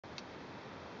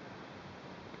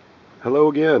Hello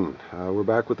again. We're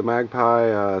back with the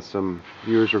Magpie. Some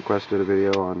viewers requested a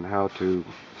video on how to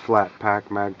flat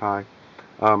pack Magpie.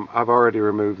 I've already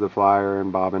removed the flyer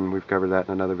and bobbin. We've covered that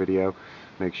in another video.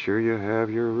 Make sure you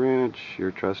have your wrench, your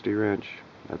trusty wrench.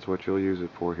 That's what you'll use it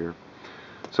for here.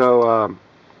 So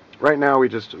right now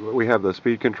we have the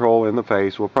speed control in the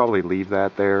face. We'll probably leave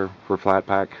that there for flat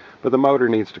pack, but the motor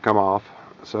needs to come off.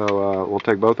 So we'll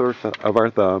take both of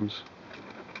our thumbs,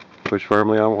 push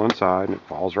firmly on one side, and it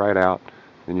falls right out.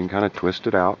 Then you can kind of twist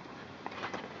it out.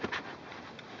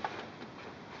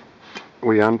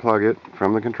 We unplug it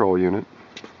from the control unit,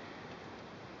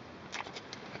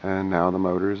 and now the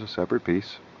motor is a separate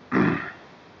piece. We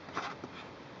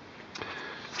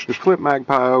flip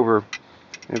Magpie over.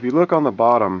 If you look on the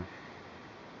bottom,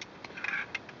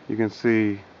 you can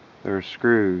see there are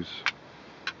screws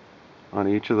on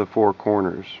each of the four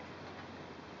corners.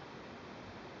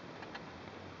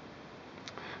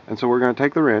 And so we're going to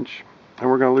take the wrench and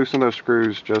we're going to loosen those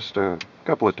screws just a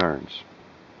couple of turns.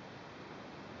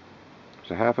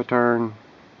 There's a half a turn,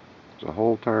 there's a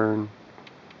whole turn,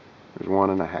 there's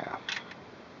 1.5.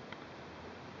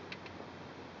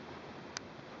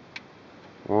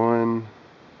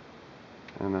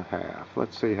 1.5.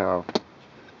 Let's see how.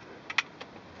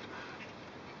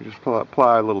 You just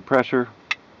apply a little pressure.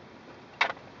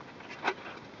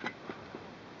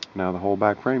 Now the whole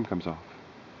back frame comes off.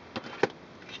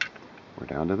 We're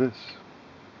down to this.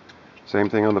 Same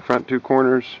thing on the front two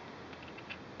corners.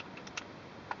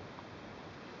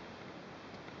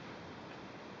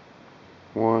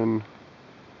 One and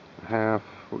a half.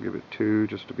 We'll give it 2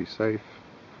 just to be safe.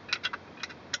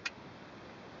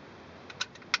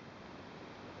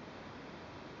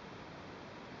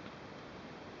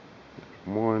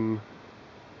 One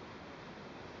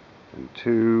and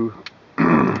 2.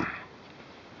 Now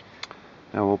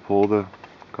we'll pull the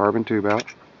carbon tube out.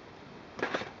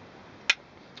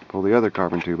 Pull the other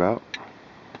carbon tube out.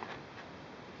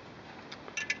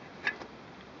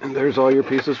 And there's all your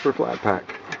pieces for flat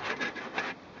pack.